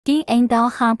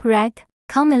D-end-down harp rack,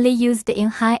 commonly used in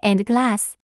high-end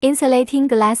glass, insulating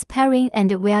glass pairing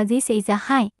and where this is a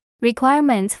high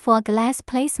requirement for glass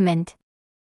placement.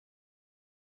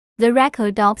 The rack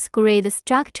adopts grid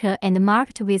structure and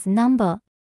marked with number.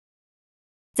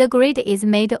 The grid is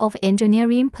made of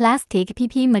engineering plastic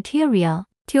PP material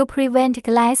to prevent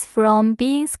glass from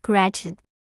being scratched.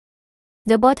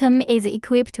 The bottom is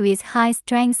equipped with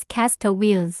high-strength caster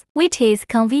wheels, which is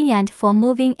convenient for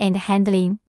moving and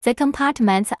handling. The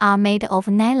compartments are made of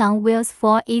nylon wheels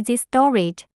for easy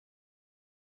storage.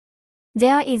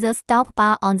 There is a stop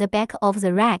bar on the back of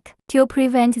the rack to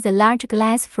prevent the large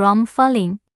glass from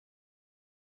falling.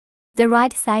 The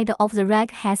right side of the rack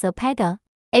has a pedal.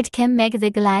 It can make the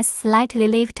glass slightly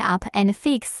lift up and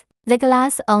fix the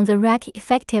glass on the rack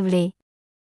effectively.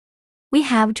 We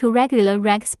have two regular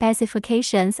rack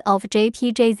specifications of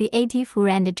JPJZ84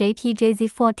 and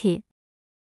JPJZ40.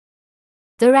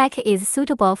 The rack is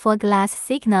suitable for glass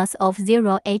thickness of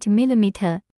 0.8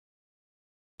 mm.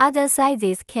 Other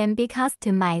sizes can be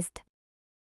customized.